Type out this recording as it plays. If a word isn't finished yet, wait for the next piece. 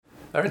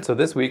All right, so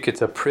this week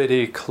it's a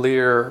pretty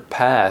clear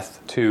path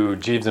to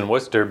Jeeves and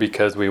Wooster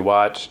because we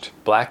watched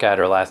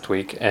Blackadder last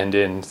week, and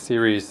in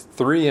Series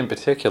 3 in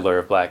particular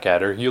of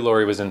Blackadder, Hugh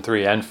Laurie was in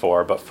 3 and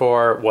 4, but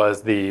 4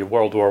 was the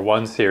World War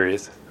I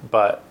series,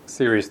 but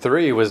Series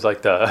 3 was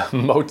like the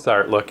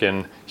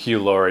Mozart-looking Hugh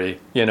Laurie,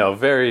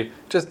 very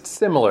just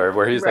similar,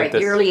 where he's like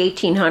this... the early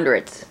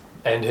 1800s.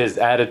 And his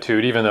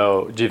attitude, even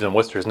though Jeeves and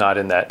Wooster is not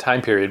in that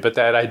time period, but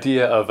that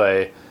idea of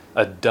a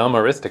dumb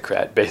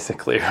aristocrat,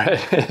 basically,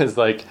 right? Is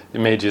like,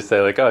 it made you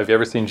say, like, oh, have you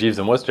ever seen Jeeves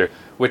and Wooster?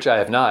 Which I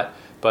have not.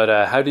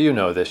 But how do you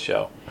know this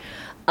show?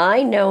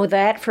 I know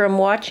that from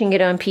watching it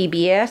on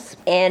PBS,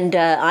 and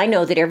I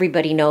know that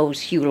everybody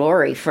knows Hugh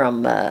Laurie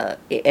from,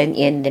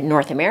 in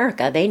North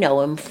America, they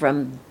know him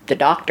from the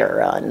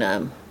Doctor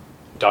on...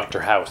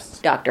 Dr. House.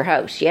 Dr.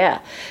 House,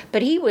 yeah.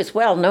 But he was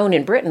well known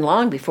in Britain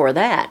long before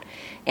that.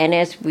 And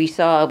as we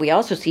saw, we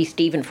also see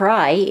Stephen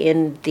Fry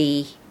in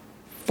the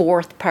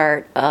fourth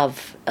part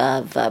of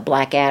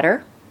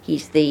Blackadder.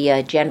 He's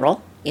the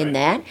general in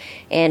that.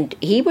 And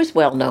he was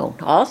well known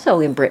also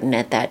in Britain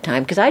at that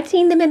time, because I'd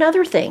seen them in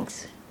other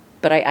things.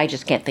 But I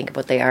just can't think of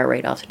what they are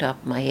right off the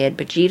top of my head.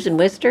 But Jeeves and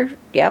Wooster,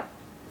 yep,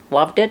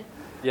 loved it.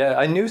 Yeah,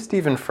 I knew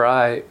Stephen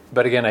Fry,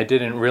 but again, I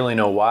didn't really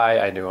know why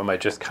I knew him. I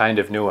just kind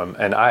of knew him.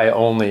 And I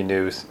only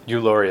knew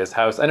Hugh Laurie as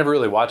House. I never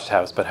really watched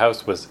House, but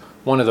House was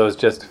one of those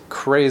just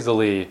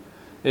crazily...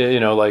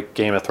 like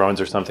Game of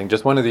Thrones or something.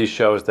 Just one of these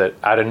shows that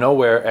out of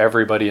nowhere,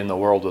 everybody in the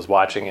world was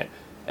watching it.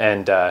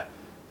 And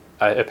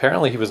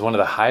apparently he was one of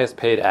the highest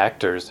paid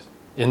actors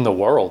in the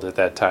world at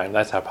that time.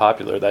 That's how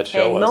popular that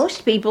show was. And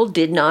most people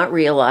did not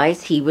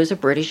realize he was a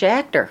British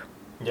actor.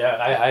 Yeah,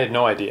 I had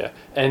no idea.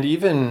 And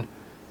even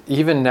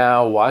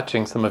now,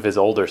 watching some of his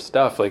older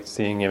stuff, like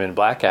seeing him in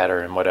Blackadder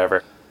and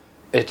whatever,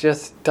 it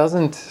just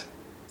doesn't...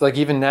 Like,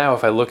 even now,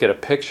 if I look at a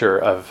picture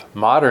of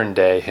modern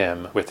day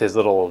him with his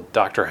little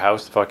Dr.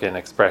 House fucking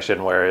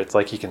expression where it's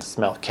like he can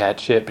smell cat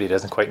shit, but he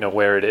doesn't quite know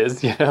where it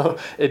is,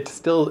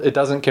 it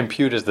doesn't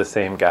compute as the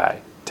same guy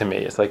to me.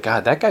 It's like,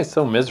 God, that guy's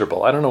so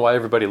miserable. I don't know why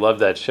everybody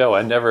loved that show.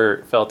 I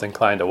never felt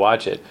inclined to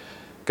watch it.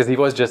 Because he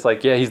was just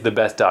like, yeah, he's the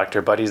best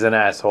doctor, but he's an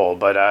asshole,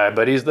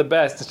 but he's the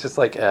best. It's just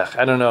like,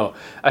 I don't know.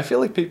 I feel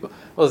like people,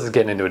 well, this is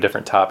getting into a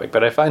different topic,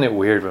 but I find it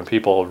weird when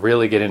people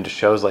really get into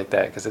shows like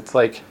that, because it's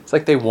like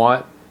they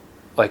want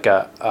like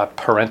a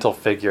parental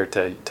figure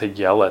to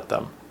yell at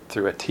them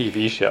through a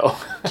TV show.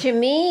 To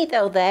me,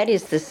 though, that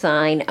is the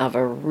sign of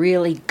a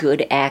really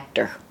good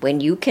actor. When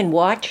you can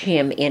watch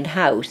him in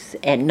House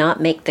and not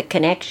make the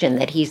connection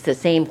that he's the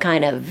same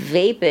kind of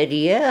vapid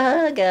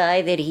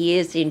guy that he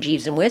is in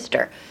Jeeves and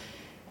Wooster.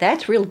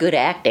 That's real good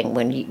acting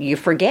when you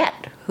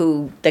forget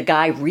who the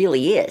guy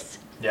really is.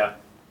 Yeah.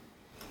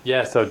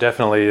 Yeah, so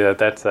definitely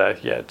that's,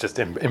 just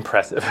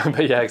impressive.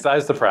 But yeah, because I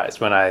was surprised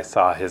when I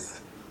saw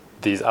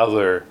these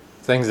other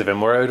things of him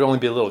where it would only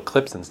be little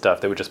clips and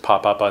stuff that would just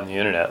pop up on the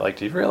internet. Like,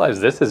 do you realize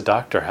this is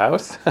Dr.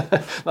 House?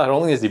 Not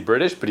only is he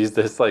British, but he's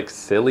this like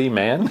silly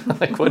man.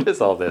 Like, what is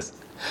all this?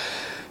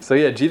 So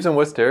yeah, Jeeves and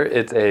Wooster,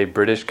 it's a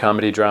British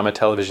comedy drama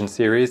television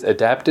series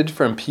adapted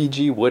from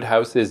P.G.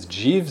 Wodehouse's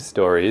Jeeves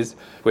stories,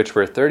 which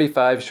were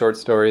 35 short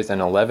stories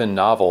and 11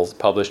 novels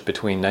published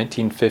between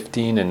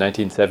 1915 and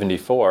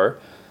 1974.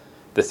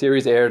 The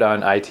series aired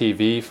on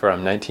ITV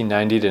from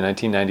 1990 to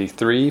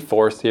 1993,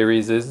 4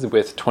 series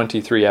with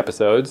 23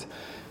 episodes.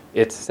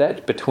 It's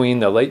set between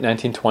the late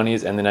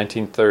 1920s and the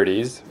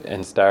 1930s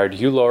and starred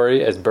Hugh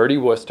Laurie as Bertie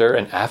Wooster,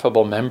 an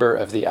affable member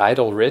of the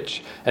idle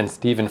rich, and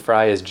Stephen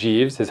Fry as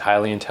Jeeves, his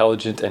highly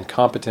intelligent and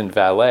competent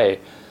valet.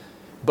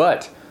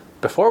 But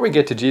before we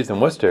get to Jeeves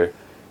and Wooster,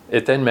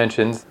 it then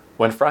mentions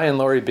when Fry and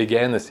Laurie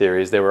began the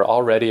series, they were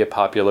already a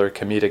popular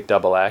comedic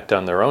double act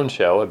on their own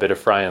show, A Bit of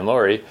Fry and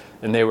Laurie,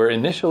 and they were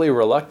initially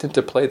reluctant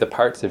to play the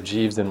parts of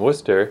Jeeves and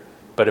Wooster,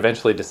 but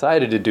eventually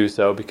decided to do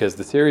so because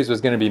the series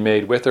was going to be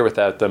made with or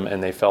without them,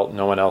 and they felt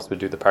no one else would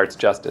do the parts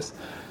justice.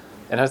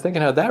 And I was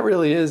thinking how that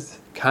really is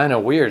kind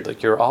of weird.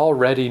 Like, you're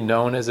already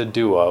known as a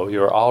duo,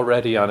 you're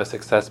already on a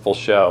successful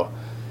show.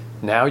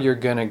 Now you're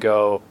going to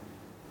go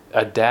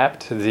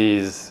adapt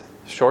these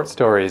short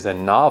stories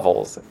and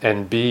novels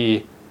and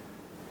be...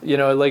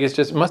 it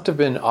just must have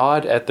been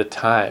odd at the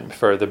time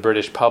for the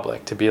British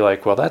public to be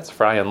like, well, that's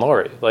Fry and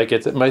Laurie. Like,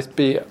 it must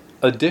be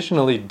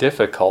additionally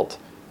difficult,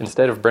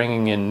 instead of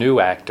bringing in new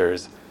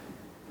actors,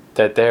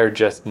 that they're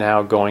just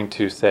now going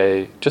to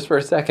say, just for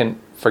a second,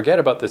 forget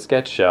about the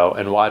sketch show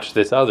and watch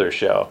this other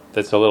show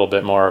that's a little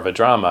bit more of a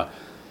drama.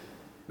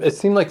 It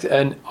seemed like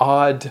an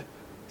odd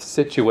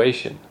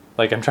situation.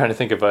 Like, I'm trying to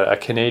think of a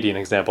Canadian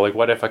example. Like,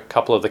 what if a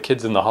couple of the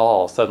kids in the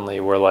hall suddenly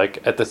were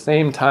like, at the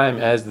same time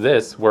as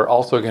this, we're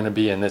also going to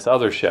be in this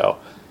other show?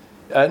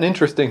 An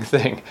interesting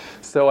thing.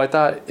 So I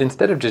thought,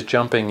 instead of just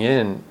jumping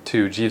in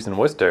to Jeeves and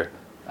Wooster,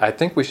 I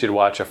think we should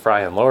watch a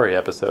Fry and Laurie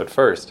episode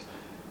first,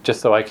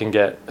 just so I can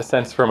get a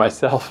sense for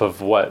myself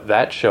of what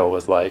that show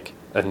was like,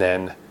 and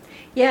then...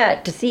 Yeah,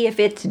 to see if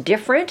it's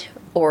different,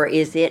 or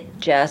is it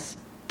just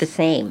the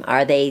same?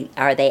 Are they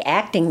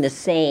acting the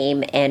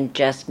same and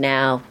just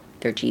now...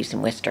 they're Jeeves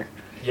and Wooster.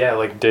 Yeah,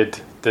 like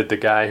did the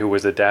guy who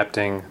was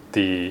adapting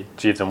the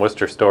Jeeves and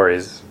Wooster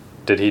stories,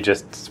 did he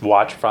just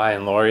watch Fry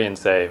and Laurie and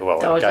say, well,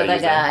 those are the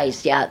use them?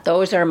 guys, yeah.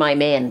 Those are my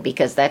men,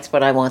 because that's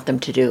what I want them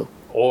to do.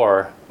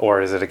 Or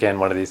is it, again,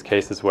 one of these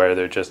cases where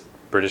they're just,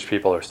 British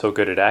people are so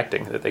good at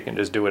acting that they can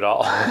just do it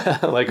all?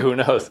 Like, who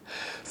knows?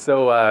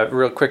 So,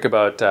 real quick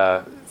about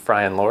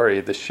Fry and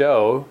Laurie, the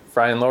show.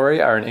 Fry and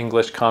Laurie are an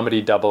English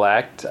comedy double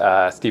act.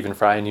 Stephen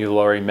Fry and Hugh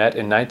Laurie met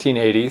in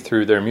 1980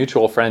 through their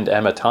mutual friend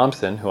Emma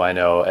Thompson, who I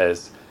know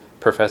as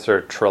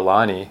Professor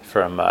Trelawney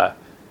from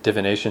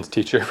Divination's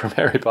teacher from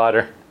Harry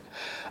Potter.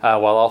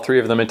 While all three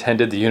of them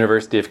attended the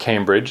University of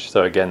Cambridge.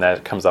 So again,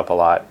 that comes up a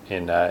lot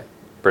in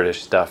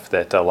British stuff,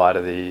 that a lot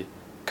of the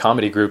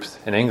comedy groups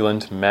in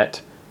England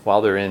met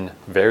while they're in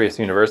various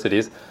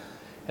universities.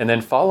 And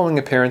then following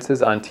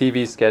appearances on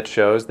TV sketch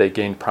shows, they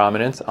gained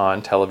prominence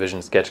on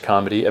television sketch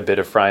comedy A Bit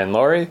of Fry and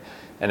Laurie,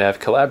 and have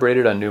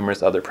collaborated on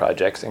numerous other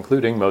projects,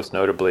 including most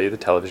notably the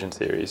television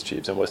series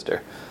Jeeves and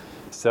Wooster.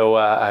 So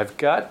I've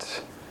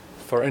got,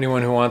 for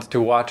anyone who wants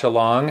to watch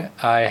along,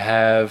 I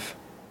have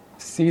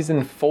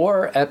Season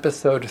 4,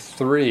 Episode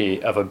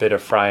 3 of A Bit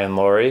of Fry and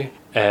Laurie,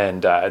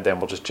 and then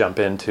we'll just jump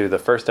into the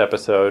first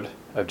episode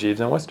of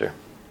Jeeves and Wooster.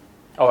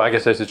 Oh, I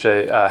guess I should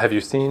say, have you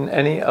seen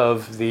any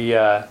of the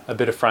A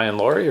Bit of Fry and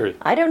Laurie? Or?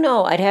 I don't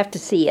know. I'd have to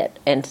see it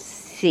and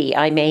see.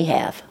 I may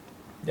have.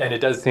 And it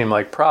does seem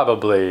like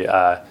probably,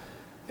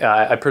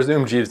 I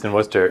presume Jeeves and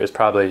Wooster is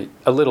probably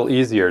a little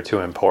easier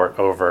to import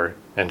over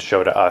and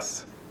show to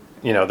us.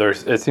 You know,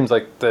 it seems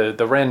like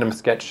the random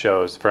sketch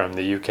shows from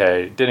the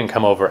UK didn't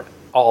come over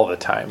all the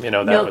time, you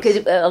know. No,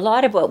 because a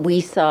lot of what we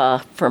saw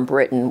from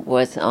Britain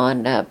was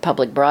on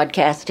public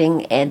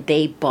broadcasting, and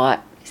they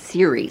bought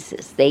series.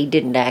 They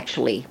didn't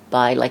actually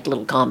buy like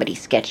little comedy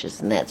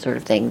sketches and that sort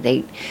of thing.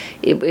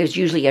 It was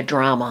usually a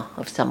drama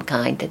of some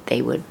kind that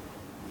they would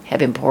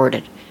have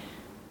imported.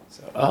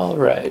 So, all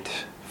right,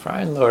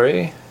 Fry and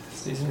Laurie,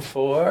 Season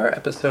 4,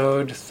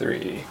 Episode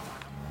 3.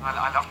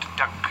 I love to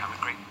dunk. I'm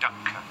a great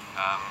dunker.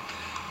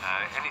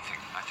 Anything.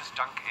 I just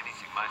dunk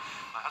anything. My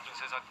husband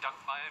says I'd dunk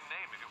my own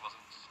name if it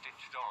wasn't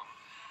stitched on.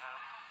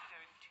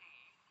 In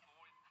tea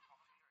or in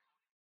coffee.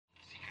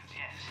 Secrets,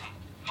 yes.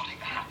 Not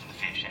take the hat and the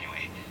fish,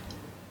 anyway.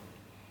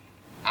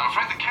 I'm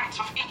afraid the cats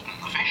have eaten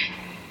the fish.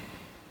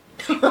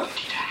 He wouldn't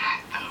eat a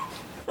hat,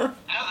 though.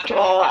 No, the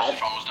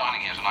gentleman from was dining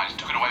here tonight and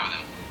took it away with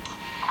him.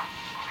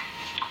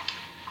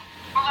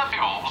 Will that be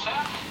all, sir?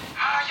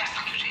 Yes,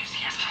 thank you, Jeeves,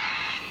 yes.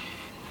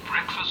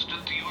 Breakfast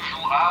at the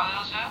usual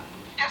hour, sir?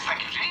 Yes,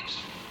 thank you, Jeeves.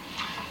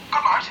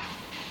 Good night.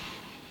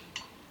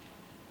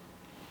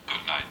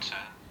 Good night, sir.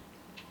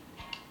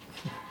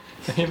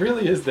 He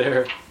really is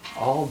there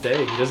all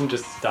day. He doesn't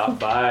just stop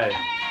by,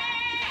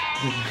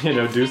 you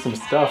know, do some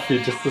stuff. He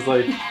just is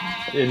like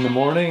in the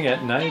morning,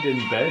 at night,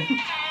 in bed.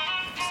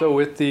 So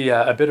with the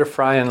A Bit of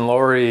Fry and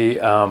Laurie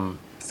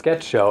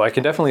sketch show, I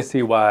can definitely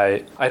see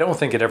why. I don't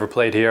think it ever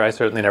played here. I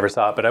certainly never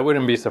saw it, but I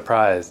wouldn't be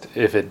surprised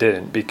if it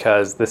didn't,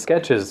 because the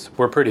sketches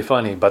were pretty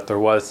funny, but there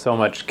was so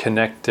much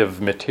connective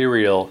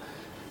material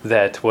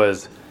that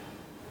was,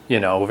 you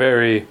know,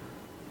 very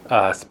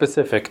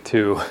specific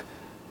to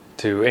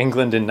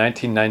England in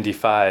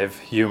 1995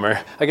 humor.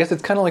 I guess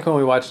it's kind of like when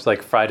we watched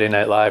like Friday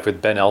Night Live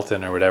with Ben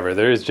Elton or whatever.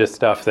 There is just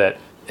stuff that,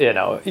 you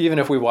know, even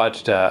if we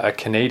watched a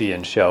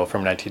Canadian show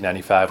from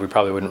 1995, we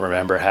probably wouldn't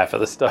remember half of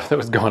the stuff that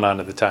was going on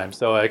at the time.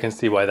 So I can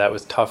see why that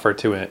was tougher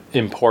to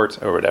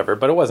import or whatever,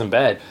 but it wasn't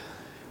bad.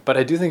 But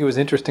I do think it was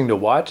interesting to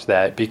watch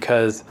that,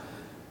 because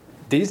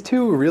these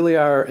two really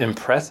are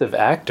impressive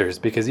actors,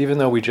 because even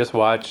though we just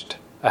watched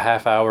a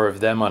half hour of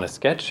them on a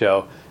sketch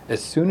show,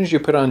 as soon as you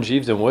put on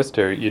Jeeves and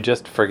Wooster, you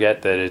just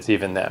forget that it's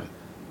even them.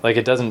 Like,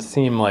 it doesn't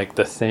seem like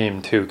the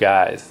same two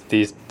guys.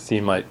 These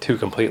seem like two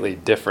completely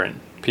different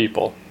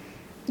people.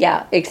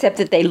 Yeah, except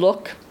that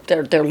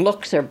their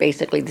looks are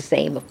basically the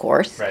same, of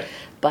course. Right.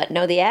 But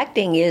no, the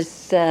acting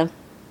is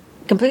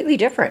completely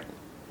different.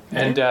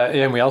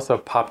 And we also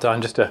popped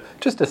on just a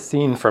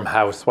scene from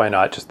House. Why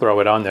not just throw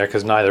it on there?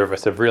 Because neither of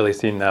us have really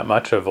seen that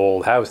much of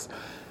old House.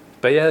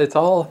 But yeah, it's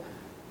all.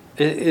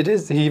 It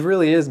is. He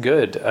really is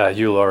good,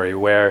 Hugh Laurie.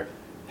 Where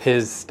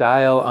his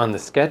style on the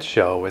sketch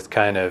show was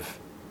kind of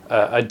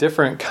a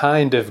different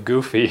kind of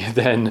goofy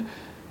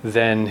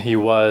than he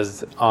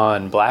was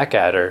on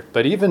Blackadder.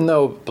 But even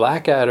though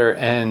Blackadder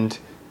and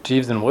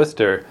Jeeves and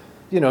Wooster,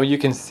 you know, you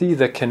can see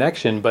the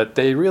connection, but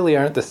they really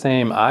aren't the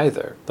same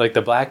either. Like,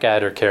 the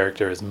Blackadder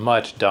character is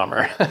much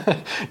dumber.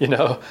 You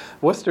know,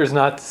 Wooster's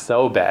not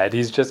so bad.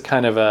 He's just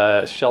kind of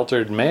a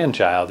sheltered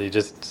man-child. He's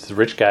just a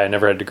rich guy who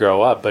never had to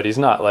grow up, but he's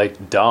not,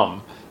 like,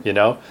 dumb, you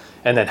know?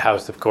 And then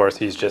House, of course,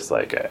 he's just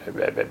like,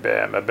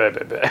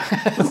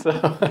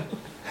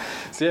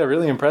 so yeah,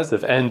 really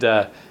impressive. And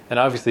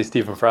obviously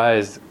Stephen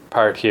Fry's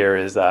part here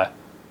is a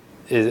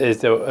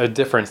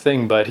different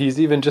thing, but he's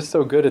even just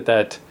so good at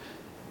that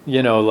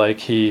You know, like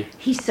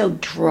He's so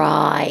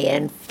dry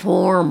and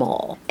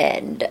formal,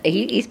 and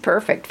he's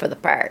perfect for the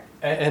part.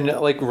 and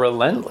like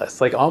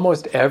relentless. Like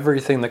almost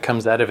everything that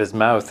comes out of his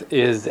mouth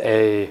is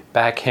a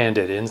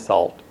backhanded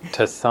insult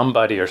to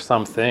somebody or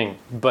something.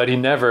 But he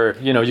never,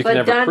 you know, you can But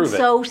never done prove it.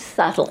 so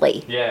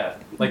subtly. Yeah,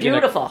 like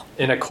Beautiful.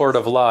 In a court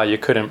of law, you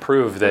couldn't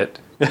prove that,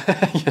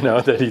 you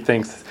know, that he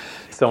thinks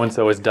so and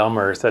so is dumb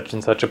or such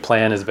and such a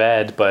plan is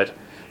bad. But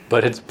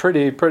it's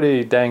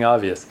pretty dang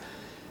obvious.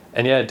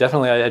 And yeah,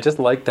 definitely, I just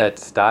like that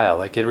style.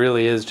 Like it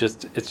really is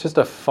it's just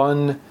a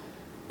fun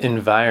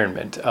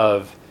environment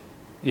of,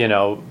 you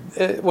know,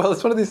 well,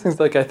 it's one of these things.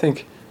 Like I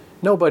think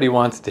nobody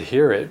wants to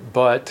hear it,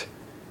 but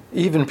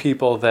even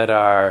people that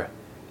are,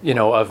 you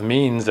know, of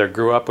means or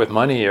grew up with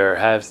money or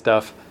have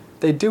stuff,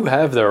 they do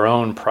have their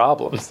own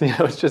problems. You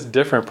know, it's just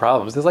different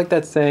problems. It's like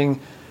that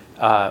saying,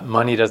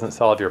 money doesn't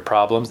solve your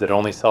problems, it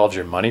only solves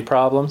your money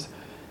problems.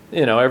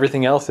 You know,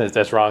 everything else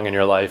that's wrong in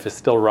your life is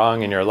still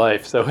wrong in your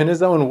life. So in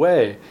his own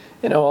way,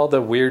 you know, all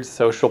the weird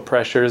social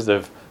pressures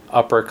of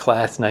upper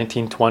class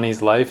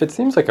 1920s life, it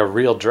seems like a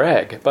real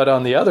drag. But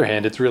on the other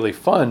hand, it's really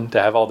fun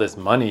to have all this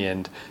money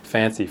and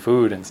fancy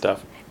food and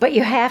stuff. But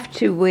you have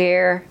to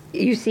wear,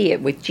 you see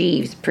it with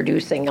Jeeves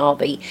producing all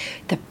the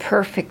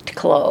perfect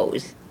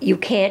clothes. You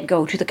can't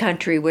go to the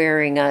country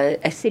wearing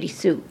a city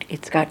suit.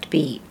 It's got to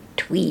be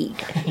tweed.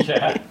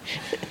 Yeah,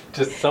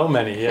 just so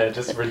many. Yeah,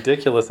 just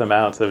ridiculous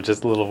amounts of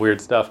just little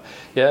weird stuff.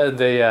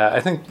 Yeah, I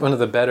think one of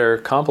the better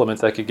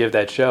compliments I could give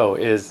that show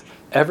is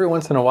every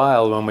once in a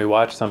while when we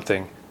watch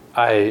something,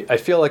 I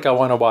feel like I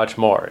want to watch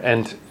more.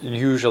 And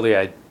usually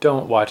I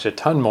don't watch a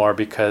ton more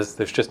because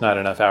there's just not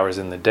enough hours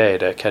in the day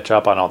to catch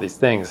up on all these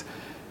things.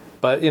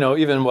 But, you know,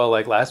 even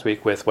like last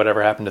week with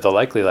Whatever Happened to the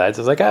Likely Lads,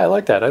 I was like, I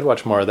like that. I'd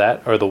watch more of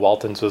that. Or The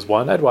Waltons was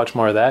one. I'd watch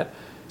more of that.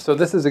 So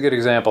this is a good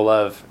example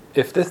of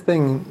if this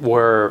thing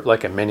were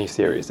like a mini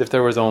series, if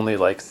there was only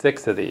like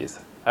 6 of these,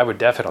 I would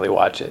definitely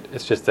watch it.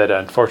 It's just that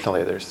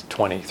unfortunately there's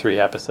 23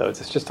 episodes.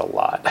 It's just a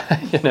lot,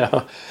 you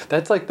know.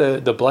 That's like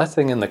the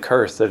blessing and the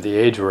curse of the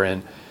age we're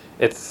in.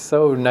 It's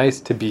so nice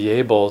to be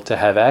able to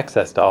have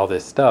access to all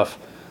this stuff,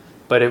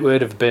 but it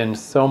would have been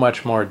so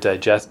much more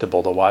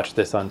digestible to watch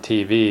this on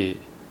TV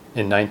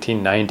in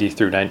 1990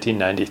 through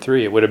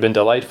 1993. It would have been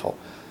delightful.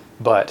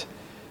 But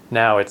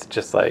now it's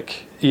just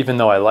like, even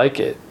though I like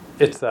it,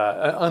 it's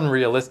an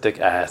unrealistic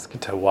ask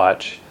to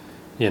watch,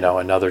 you know,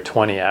 another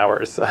 20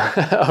 hours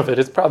of it.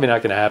 It's probably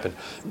not going to happen,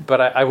 but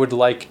I would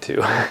like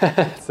to.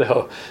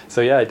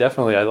 So yeah,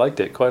 I liked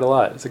it quite a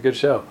lot. It's a good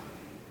show.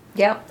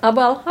 Yeah,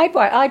 well,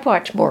 I'd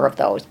watch more of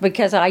those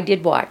because I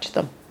did watch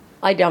them.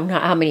 I don't know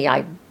how many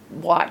I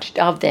watched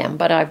of them,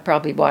 but I've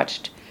probably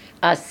watched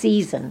a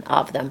season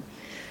of them.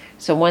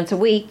 So once a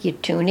week, you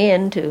tune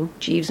in to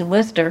Jeeves and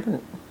Wooster.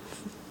 It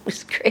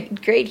was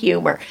great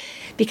humor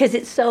because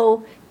it's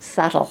so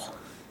subtle.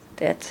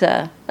 That's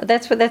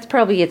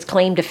probably its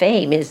claim to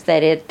fame is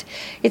that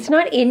it's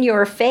not in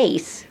your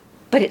face,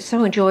 but it's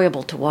so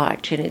enjoyable to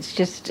watch, and it's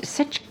just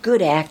such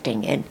good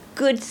acting and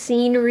good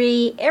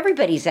scenery.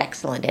 Everybody's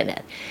excellent in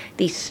it.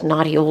 These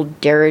snotty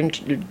old daring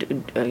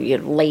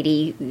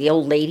lady, the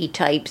old lady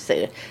types.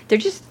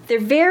 They're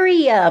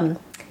very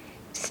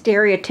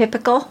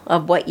stereotypical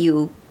of what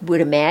you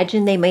would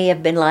imagine they may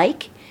have been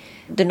like.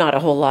 There's not a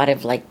whole lot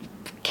of like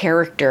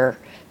character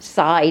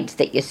sides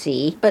that you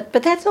see, but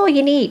that's all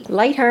you need.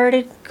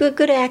 Lighthearted,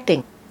 good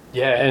acting.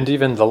 Yeah, and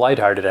even the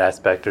lighthearted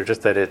aspect, or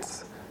just that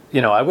it's,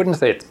 you know, I wouldn't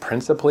say it's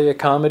principally a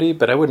comedy,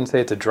 but I wouldn't say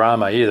it's a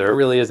drama either. It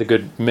really is a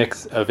good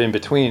mix of in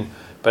between.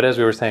 But as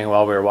we were saying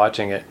while we were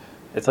watching it,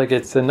 it's like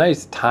it's a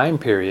nice time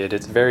period.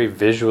 It's very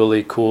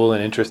visually cool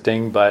and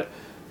interesting, but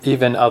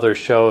even other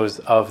shows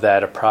of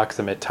that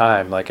approximate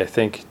time, like I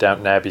think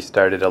Downton Abbey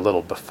started a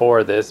little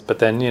before this, but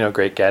then, you know,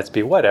 Great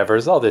Gatsby, whatever,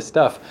 is all this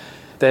stuff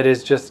that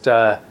is just,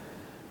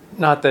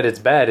 not that it's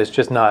bad, it's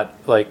just not,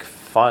 like,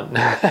 fun.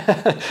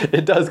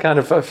 It does kind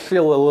of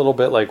feel a little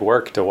bit like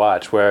work to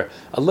watch, where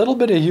a little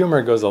bit of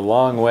humor goes a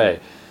long way.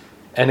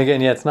 And again,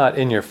 yeah, it's not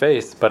in your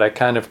face, but I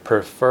kind of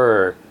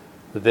prefer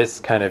this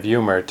kind of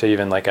humor to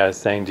even, like I was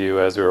saying to you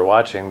as we were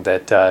watching,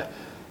 that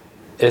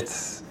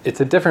it's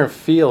a different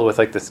feel with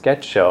like the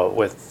sketch show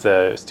with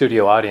the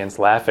studio audience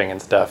laughing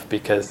and stuff,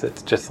 because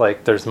it's just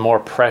like there's more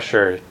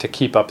pressure to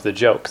keep up the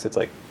jokes. It's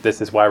like, this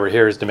is why we're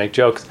here, is to make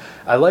jokes.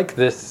 I like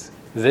this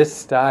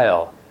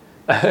style.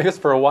 I guess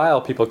for a while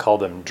people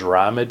called them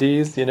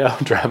dramedies, you know,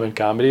 drama and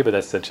comedy, but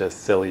that's such a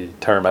silly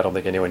term. I don't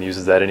think anyone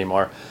uses that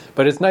anymore.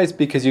 But it's nice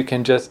because you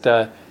can just,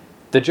 the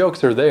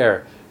jokes are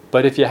there,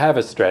 but if you have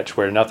a stretch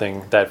where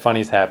nothing that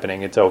funny's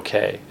happening, it's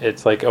okay.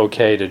 It's like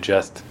okay to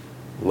just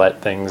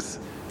let things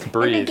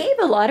breathe. And they gave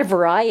a lot of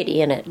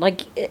variety in it.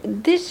 Like,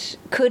 this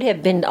could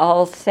have been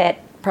all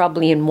set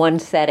probably in one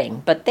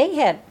setting, but they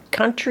had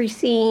country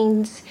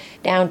scenes,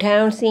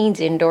 downtown scenes,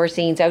 indoor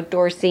scenes,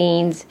 outdoor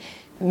scenes,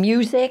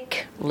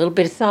 music, a little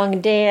bit of song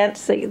and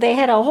dance. They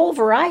had a whole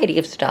variety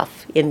of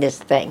stuff in this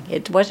thing.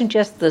 It wasn't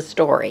just the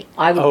story.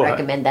 I would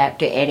recommend that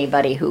to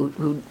anybody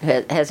who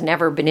has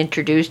never been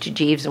introduced to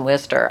Jeeves and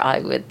Wooster.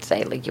 I would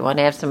say, like, you want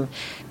to have some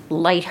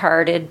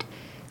lighthearted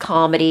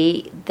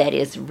comedy that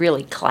is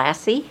really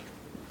classy.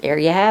 There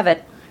you have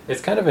it. It's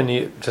kind of a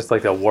neat, just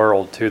like the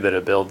world too that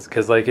it builds,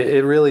 because like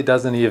it really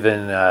doesn't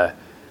even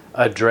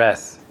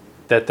address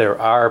that there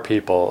are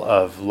people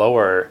of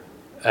lower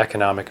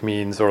economic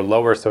means or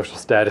lower social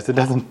status. It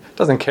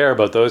doesn't care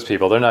about those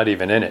people. They're not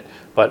even in it.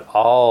 But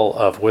all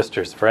of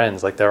Wooster's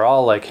friends, like they're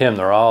all like him.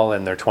 They're all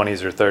in their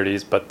 20s or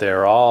 30s, but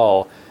they're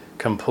all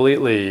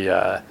completely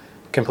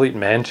complete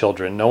man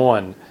children.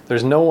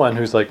 There's no one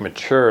who's like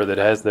mature that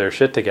has their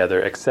shit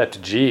together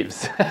except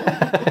Jeeves.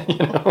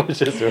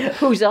 Which is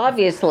who's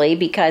obviously,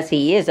 because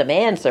he is a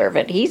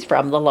manservant, he's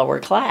from the lower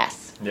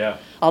class. Yeah.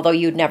 Although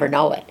you'd never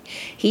know it.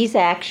 He's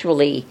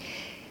actually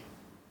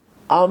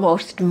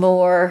almost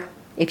more,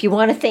 if you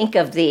want to think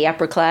of the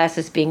upper class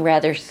as being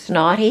rather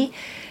snotty,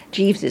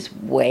 Jeeves is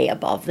way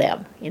above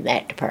them in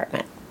that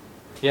department.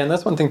 Yeah, and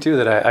that's one thing too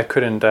that I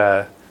couldn't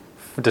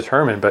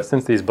determine, but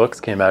since these books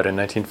came out in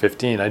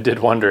 1915, I did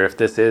wonder if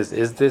this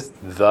is this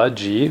the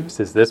Jeeves?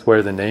 Is this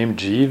where the name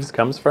Jeeves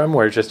comes from?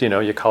 Where it's just,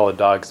 you call a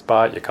dog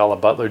Spot, you call a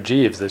butler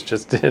Jeeves. It's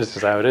just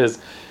how it is.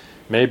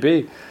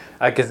 Maybe.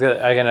 I guess,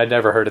 again, I'd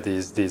never heard of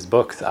these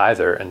books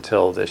either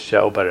until this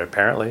show, but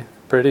apparently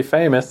pretty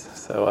famous.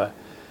 So,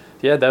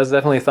 yeah, that was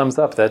definitely a thumbs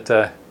up.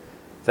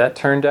 That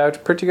turned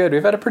out pretty good.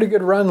 We've had a pretty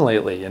good run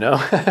lately,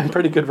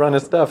 pretty good run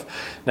of stuff.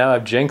 Now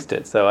I've jinxed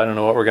it, so I don't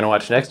know what we're going to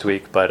watch next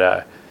week,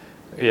 but,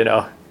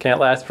 can't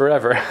last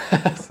forever.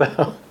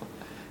 So,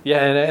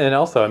 yeah, and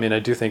also, I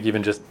do think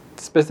even just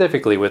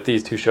specifically with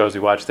these two shows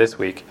we watched this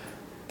week,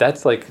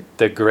 that's like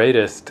the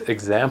greatest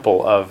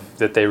example of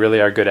that they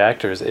really are good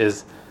actors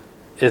is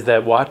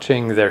that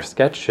watching their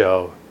sketch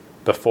show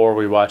before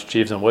we watched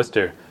Jeeves and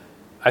Wooster,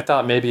 I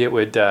thought maybe it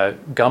would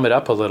gum it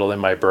up a little in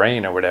my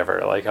brain or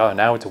whatever. Like, oh,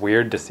 now it's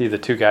weird to see the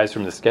two guys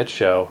from the sketch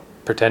show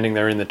pretending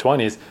they're in the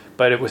 20s.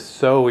 But it was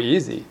so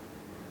easy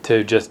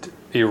to just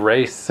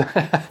erase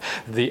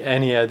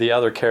any of the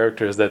other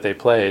characters that they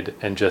played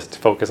and just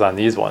focus on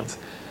these ones.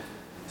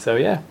 So,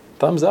 yeah,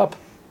 thumbs up.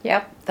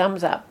 Yep,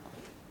 thumbs up.